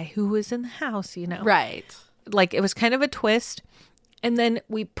alibi? Who was in the house? You know? Right. Like, it was kind of a twist. And then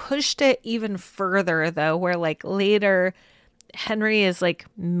we pushed it even further, though, where like later Henry is like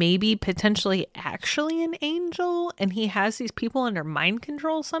maybe potentially actually an angel and he has these people under mind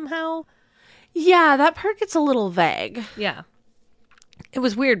control somehow. Yeah, that part gets a little vague. Yeah. It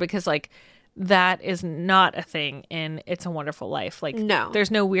was weird because like that is not a thing in It's a Wonderful Life. Like, No.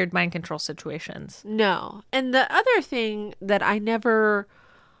 there's no weird mind control situations. No. And the other thing that I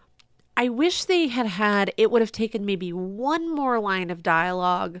wish they had, it would have taken maybe one more line of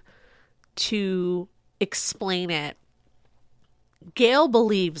dialogue to explain it. Gail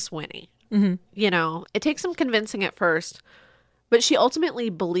believes Winnie. Mm-hmm. You know, it takes some convincing at first, but she ultimately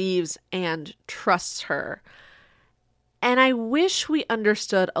believes and trusts her. And I wish we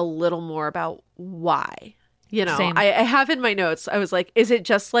understood a little more about why. You know, Same. I have in my notes, I was like, is it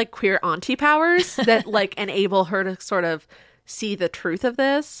just like queer auntie powers that like enable her to sort of see the truth of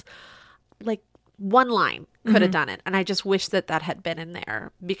this? Like one line could have done it. And I just wish that had been in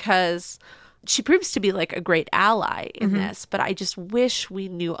there, because she proves to be like a great ally in this. But I just wish we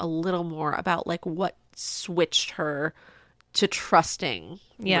knew a little more about like what switched her to trusting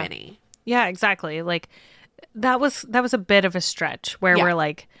Winnie. Yeah, exactly. Like, that was a bit of a stretch where we're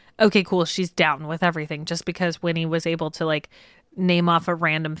like, okay, cool, she's down with everything just because Winnie was able to like name off a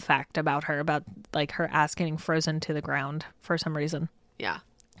random fact about her, about like her ass getting frozen to the ground for some reason. Yeah.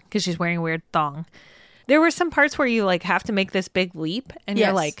 Because she's wearing a weird thong. There were some parts where you like have to make this big leap and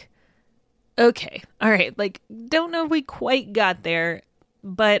you're like, okay, all right, like, don't know if we quite got there,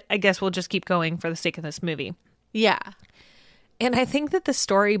 but I guess we'll just keep going for the sake of this movie. Yeah. And I think that the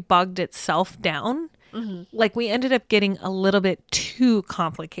story bogged itself down. Like, we ended up getting a little bit too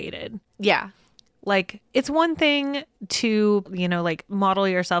complicated. Yeah. Like, it's one thing to, you know, like, model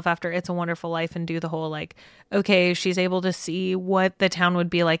yourself after It's a Wonderful Life and do the whole, like, okay, she's able to see what the town would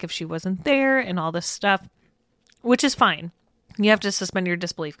be like if she wasn't there and all this stuff, which is fine. You have to suspend your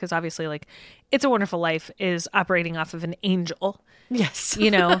disbelief because obviously, like, It's a Wonderful Life is operating off of an angel. Yes.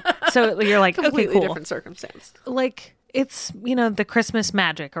 You know? So you're like, okay, Completely cool. different circumstance. Like, it's, you know, the Christmas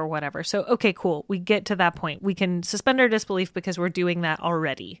magic or whatever. So, okay, cool. We get to that point. We can suspend our disbelief because we're doing that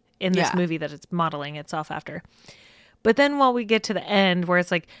already in this movie that it's modeling itself after. But then while we get to the end where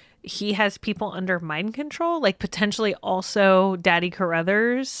it's like he has people under mind control, like potentially also Daddy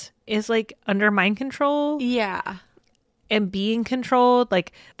Carruthers is like under mind control. Yeah. And being controlled.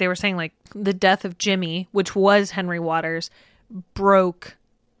 Like, they were saying like the death of Jimmy, which was Henry Waters, broke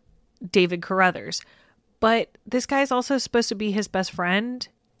David Carruthers. But this guy's also supposed to be his best friend.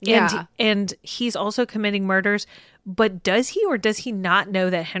 Yeah. And he's also committing murders. But does he or does he not know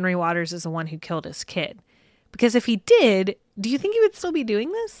that Henry Waters is the one who killed his kid? Because if he did, do you think he would still be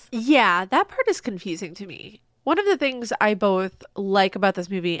doing this? Yeah, that part is confusing to me. One of the things I both like about this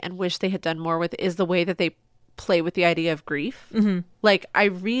movie and wish they had done more with is the way that they play with the idea of grief. Mm-hmm. Like, I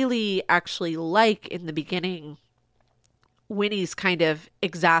really actually like in the beginning Winnie's kind of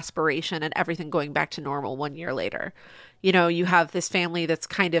exasperation and everything going back to normal 1 year later. You know, you have this family that's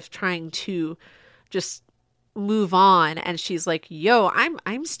kind of trying to just move on, and she's like, yo,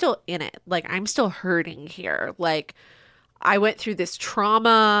 I'm still in it. Like, I'm still hurting here. Like, I went through this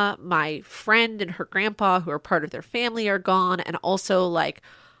trauma. My friend and her grandpa, who are part of their family, are gone. And also, like,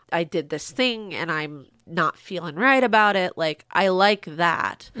 I did this thing and I'm not feeling right about it. Like, I like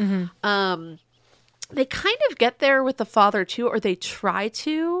that. Mm-hmm. They kind of get there with the father too, or they try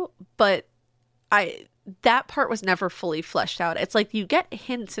to, but that part was never fully fleshed out. It's like you get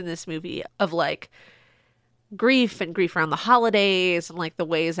hints in this movie of like grief and grief around the holidays and like the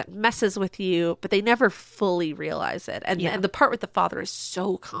ways it messes with you, but they never fully realize it. And the part with the father is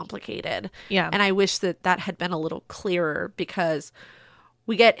so complicated. Yeah. And I wish that had been a little clearer, because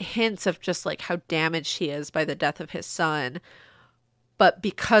we get hints of just like how damaged he is by the death of his son. But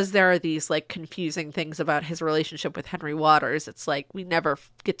because there are these like confusing things about his relationship with Henry Waters, it's like we never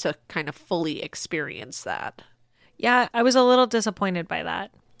get to kind of fully experience that. Yeah, I was a little disappointed by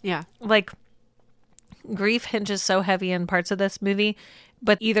that. Yeah. Like, grief hinges so heavy in parts of this movie,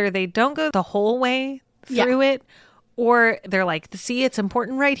 but either they don't go the whole way through it, or they're like, see, it's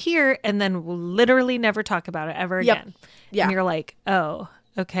important right here, and then literally never talk about it ever again. Yeah. And you're like, oh,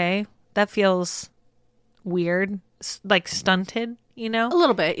 okay, that feels weird, like stunted, you know? A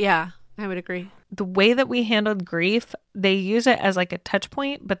little bit, yeah. I would agree. The way that we handled grief, they use it as like a touch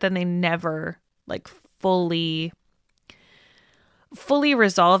point, but then they never like fully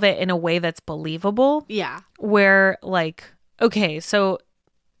resolve it in a way that's believable. Yeah. Where like, okay, so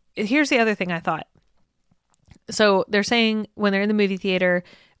here's the other thing I thought. So they're saying when they're in the movie theater,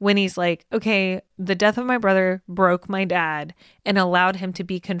 Winnie's like, okay, the death of my brother broke my dad and allowed him to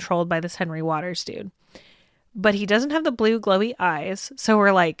be controlled by this Henry Waters dude. But he doesn't have the blue glowy eyes. So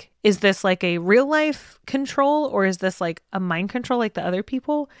we're like, is this like a real life control, or is this like a mind control like the other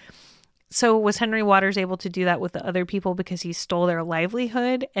people? So was Henry Waters able to do that with the other people because he stole their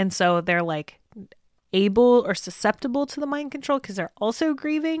livelihood? And so they're like able or susceptible to the mind control because they're also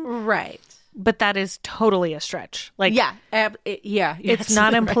grieving? Right. but that is totally a stretch. Like, Yeah. Yeah. You're it's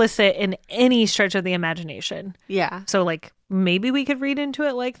not absolutely right. implicit in any stretch of the imagination. Yeah. So, like, maybe we could read into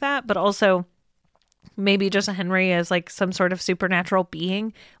it like that, but also maybe just Henry as like some sort of supernatural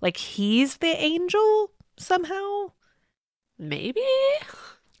being. Like, he's the angel somehow. Maybe.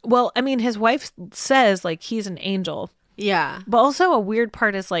 Well, I mean, his wife says like he's an angel, Yeah. but also a weird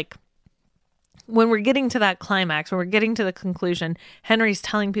part is like when we're getting to that climax, when we're getting to the conclusion, Henry's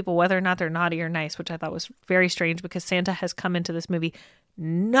telling people whether or not they're naughty or nice, which I thought was very strange because Santa has come into this movie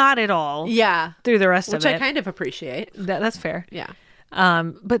not at all Yeah. through the rest Which of it. I kind of appreciate. That's fair. Yeah.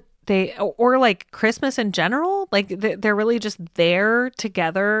 But they, or like Christmas in general, like they're really just there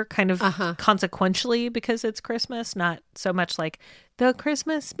together kind of consequentially because it's Christmas, not so much like the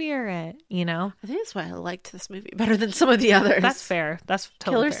Christmas spirit, you know? I think that's why I liked this movie better than some of the others. That's fair. That's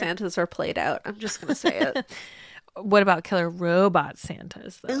totally Killer fair. Santas are played out. I'm just going to say it. What about killer robot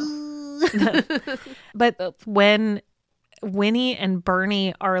Santas though? But when Winnie and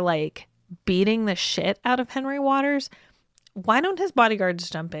Bernie are like beating the shit out of Henry Waters, why don't his bodyguards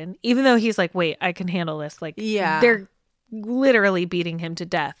jump in? Even though he's like, wait, I can handle this. Like, Yeah. they're literally beating him to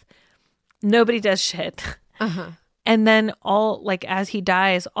death. Nobody does shit. And then all, like, as he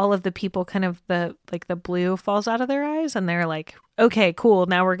dies, all of the people kind of the blue falls out of their eyes and they're like, okay, cool.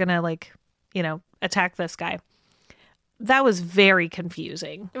 Now we're going to like, you know, attack this guy. That was very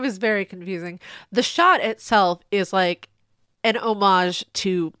confusing. It was very confusing. The shot itself is like an homage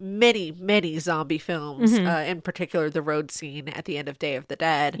to many, many zombie films, in particular the road scene at the end of Day of the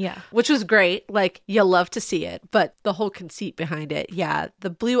Dead. Yeah. Which was great. Like, you love to see it. But the whole conceit behind it, yeah, the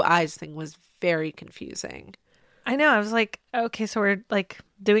blue eyes thing was very confusing. I know. I was like, okay, so we're like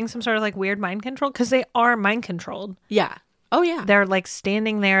doing some sort of like weird mind control because they are mind controlled. Yeah. Oh, yeah. They're like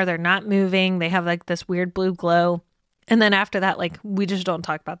standing there. They're not moving. They have like this weird blue glow. And then after that, like, we just don't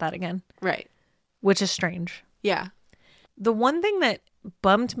talk about that again, Right. which is strange. Yeah. The one thing that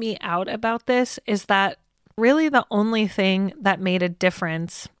bummed me out about this is that really the only thing that made a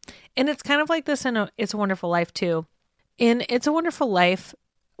difference, and it's kind of like this in It's a Wonderful Life too. In It's a Wonderful Life,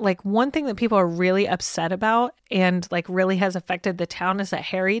 like one thing that people are really upset about and like really has affected the town is that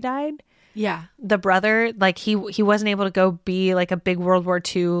Harry died. Yeah. The brother, like he wasn't able to go be like a big World War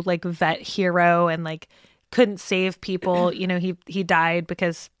II like vet hero and like couldn't save people. You know, he died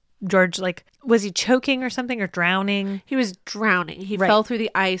because George, like, was he choking or something or drowning? He was drowning. He Right. fell through the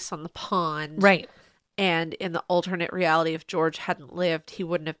ice on the pond. Right. And in the alternate reality, if George hadn't lived, he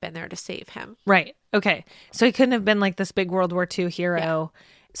wouldn't have been there to save him. Right. Okay. So he couldn't have been like this big World War II hero.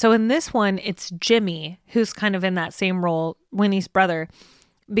 So in this one, it's Jimmy who's kind of in that same role, Winnie's brother,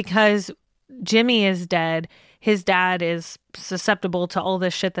 because Jimmy is dead. His dad is susceptible to all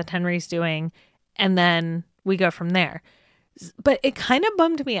this shit that Henry's doing. And then we go from there. But it kind of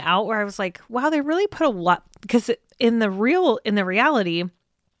bummed me out where I was like, wow, they really put a lot, because in the reality,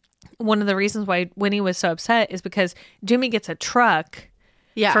 one of the reasons why Winnie was so upset is because Jimmy gets a truck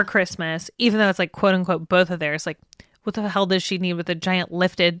for Christmas, even though it's like quote unquote both of theirs. Like, what the hell does she need with a giant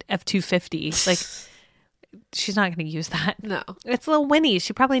lifted F-250? Like, she's not going to use that. No. It's little Winnie.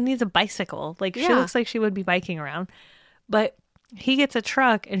 She probably needs a bicycle. Like, she looks like she would be biking around. But he gets a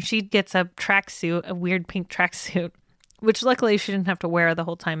truck and she gets a tracksuit, a weird pink tracksuit, which luckily she didn't have to wear the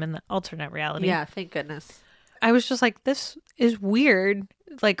whole time in the alternate reality. Yeah, thank goodness. I was just like, this is weird.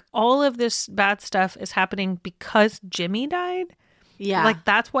 Like, all of this bad stuff is happening because Jimmy died. Yeah. Like,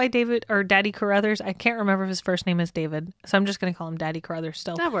 that's why David or Daddy Carruthers, I can't remember if his first name is David, so I'm just going to call him Daddy Carruthers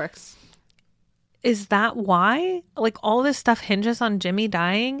still. that works. Is that why? Like, all this stuff hinges on Jimmy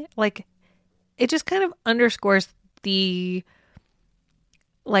dying? Like, it just kind of underscores the,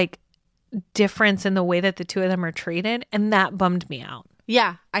 like, difference in the way that the two of them are treated, and that bummed me out.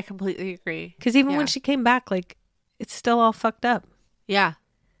 Yeah, I completely agree. Because even when she came back, like, it's still all fucked up. Yeah.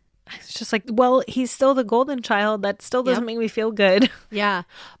 It's just like, well, he's still the golden child. That still doesn't make me feel good. Yeah.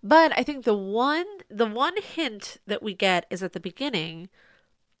 But I think the one hint that we get is at the beginning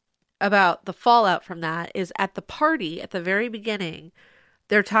about the fallout from that is at the party at the very beginning.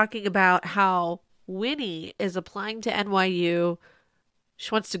 They're talking about how Winnie is applying to NYU.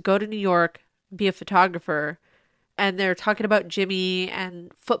 She wants to go to New York, be a photographer. And they're talking about Jimmy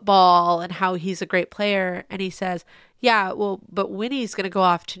and football and how he's a great player. And he says, yeah, well, but Winnie's going to go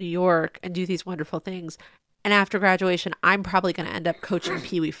off to New York and do these wonderful things. And after graduation, I'm probably going to end up coaching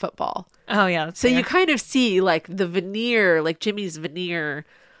Pee Wee football. Oh, yeah. So you kind of see like the veneer, like Jimmy's veneer.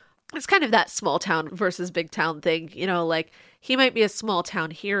 It's kind of that small town versus big town thing. You know, like he might be a small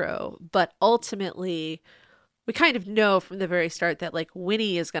town hero, but ultimately we kind of know from the very start that like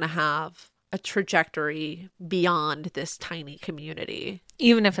Winnie is going to have a trajectory beyond this tiny community.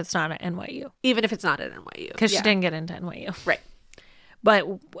 Even if it's not at NYU. Even if it's not at NYU. Because she didn't get into NYU. Right.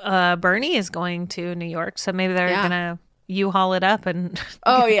 But Bernie is going to New York, so maybe they're going to U-Haul it up and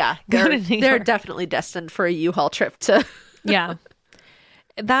oh yeah, go to New they're York. definitely destined for a U-Haul trip to Yeah.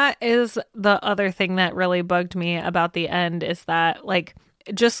 That is the other thing that really bugged me about the end is that, like,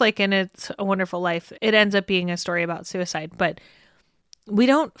 just like in It's a Wonderful Life, it ends up being a story about suicide, but we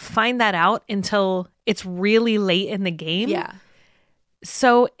don't find that out until it's really late in the game. Yeah.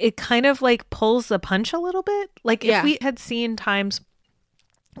 So it kind of like pulls the punch a little bit. Like if we had seen times,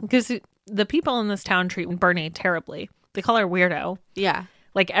 because the people in this town treat Bernie terribly. They call her weirdo. Yeah.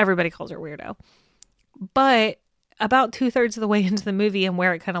 Like everybody calls her weirdo. But about 2/3 of the way into the movie and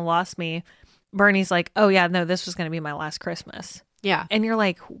where it kind of lost me, Bernie's like, oh yeah, no, this was going to be my last Christmas. Yeah. And you're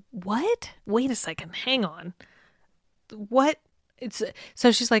like, what? Wait a second. Hang on. What?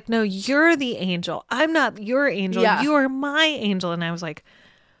 So she's like, no, you're the angel. I'm not your angel. Yeah. You are my angel. And I was like,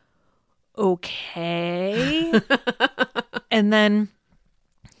 okay. And then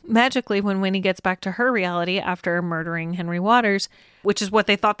magically, when Winnie gets back to her reality after murdering Henry Waters, which is what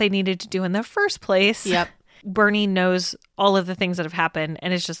they thought they needed to do in the first place, Yep. Bernie knows all of the things that have happened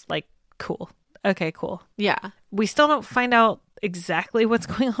and it's just like, cool. Okay, cool. Yeah. We still don't find out exactly what's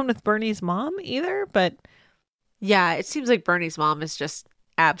going on with Bernie's mom either, but Yeah, it seems like Bernie's mom is just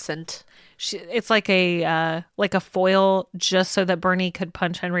absent. it's like a foil just so that Bernie could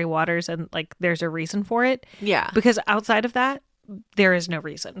punch Henry Waters and like there's a reason for it. Yeah. Because outside of that, there is no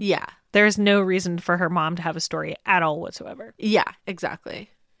reason. Yeah. There is no reason for her mom to have a story at all whatsoever. Yeah, exactly.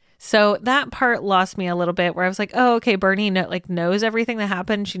 So that part lost me a little bit where I was like, oh, okay, Bernie knows everything that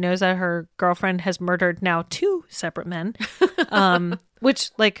happened. She knows that her girlfriend has murdered now 2 separate men,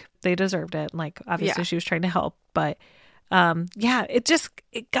 which like they deserved it. Like obviously she was trying to help. But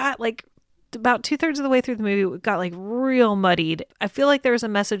it got like about 2/3 of the way through the movie, it got like real muddied. I feel like there was a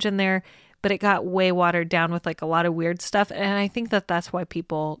message in there, but it got way watered down with like a lot of weird stuff. And I think that that's why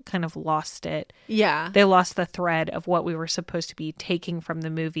people kind of lost it. Yeah. They lost the thread of what we were supposed to be taking from the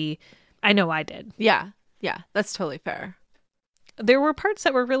movie. I know I did. Yeah. Yeah. That's totally fair. There were parts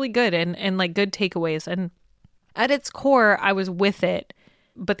that were really good and like good takeaways. And at its core, I was with it,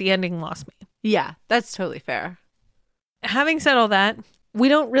 but the ending lost me. Yeah. That's totally fair. Having said all that, we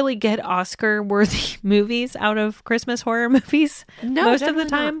don't really get Oscar-worthy movies out of Christmas horror movies most of the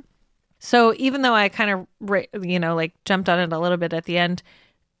time. Not. So even though I kind of, like jumped on it a little bit at the end,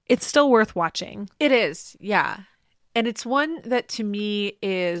 it's still worth watching. It is. Yeah. And it's one that to me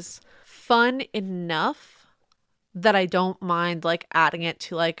is fun enough that I don't mind like adding it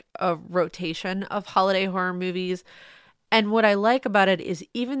to like a rotation of holiday horror movies. And what I like about it is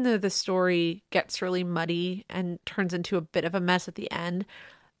even though the story gets really muddy and turns into a bit of a mess at the end,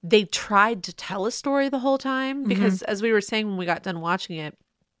 they tried to tell a story the whole time. Because as we were saying when we got done watching it,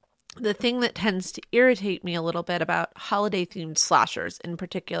 the thing that tends to irritate me a little bit about holiday-themed slashers in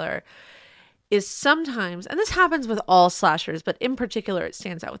particular is sometimes, and this happens with all slashers, but in particular it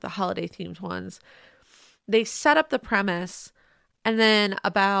stands out with the holiday-themed ones, they set up the premise, and then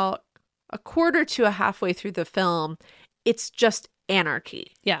about a quarter to a halfway through the film, it's just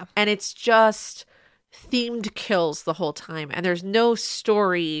anarchy. Yeah. And it's just themed kills the whole time. And there's no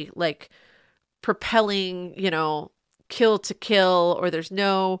story like propelling, kill to kill, or there's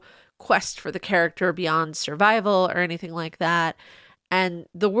no quest for the character beyond survival or anything like that. And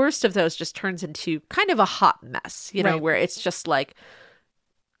the worst of those just turns into kind of a hot mess, Right. where it's just like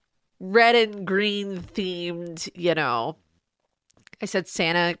red and green themed, I said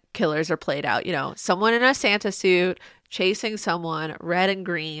Santa killers are played out, someone in a Santa suit chasing someone, red and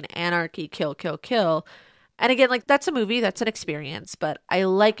green, anarchy, kill, kill, kill. And again, like that's a movie, that's an experience, but I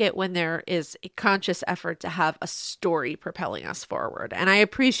like it when there is a conscious effort to have a story propelling us forward. And I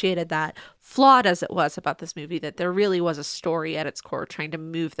appreciated that, flawed as it was about this movie, that there really was a story at its core trying to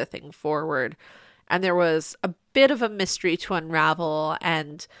move the thing forward. And there was a bit of a mystery to unravel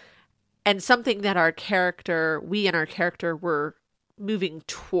and something that we and our character were moving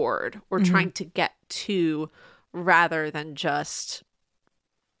toward, or trying to get to, rather than just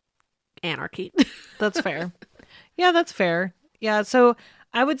anarchy. That's fair. Yeah, that's fair. Yeah, so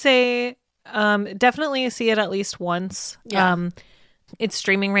I would say definitely see it at least once. Yeah. It's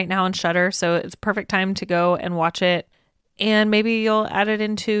streaming right now on Shudder, so it's perfect time to go and watch it. And maybe you'll add it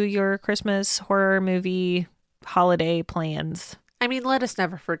into your Christmas horror movie holiday plans. I mean, let us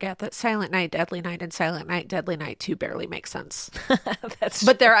never forget that Silent Night, Deadly Night and Silent Night, Deadly Night 2 barely make sense.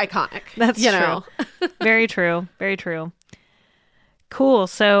 But they're iconic. That's true. Very true. Very true. Cool.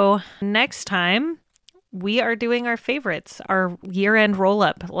 So next time we are doing our favorites, our year-end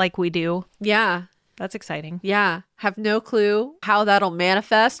roll-up like we do. Yeah. That's exciting. Yeah. Have no clue how that'll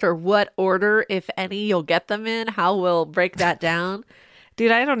manifest or what order, if any, you'll get them in, how we'll break that down.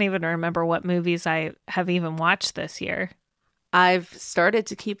 Dude, I don't even remember what movies I have even watched this year. I've started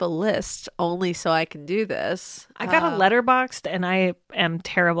to keep a list only so I can do this. I got a Letterboxd, and I am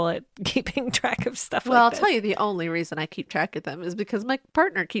terrible at keeping track of stuff Well, like this. I'll tell you, the only reason I keep track of them is because my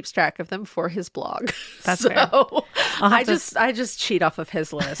partner keeps track of them for his blog. That's so fair. I just cheat off of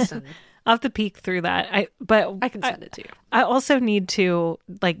his list, and I'll have to peek through that. I can send it to you. I also need to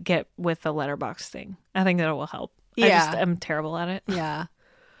like get with the Letterboxd thing. I think that will help. I just am terrible at it. Yeah.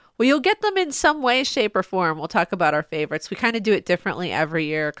 Well, you'll get them in some way, shape, or form. We'll talk about our favorites. We kind of do it differently every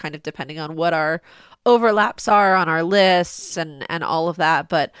year, kind of depending on what our overlaps are on our lists and all of that.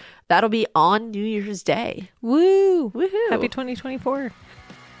 But that'll be on New Year's Day. Woo! Woohoo! Happy 2024.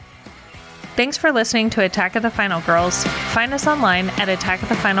 Thanks for listening to Attack of the Final Girls. Find us online at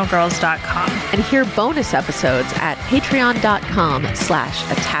attackofthefinalgirls.com. And hear bonus episodes at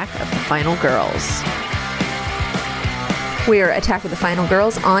patreon.com/Attack of the Final Girls. We are Attack of the Final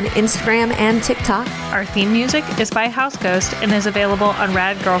Girls on Instagram and TikTok. Our theme music is by House Ghost and is available on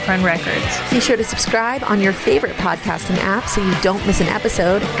Rad Girlfriend Records. Be sure to subscribe on your favorite podcasting app so you don't miss an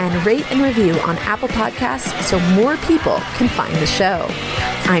episode, and rate and review on Apple Podcasts so more people can find the show.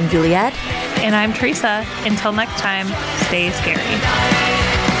 I'm Juliet. And I'm Teresa. Until next time, stay scary.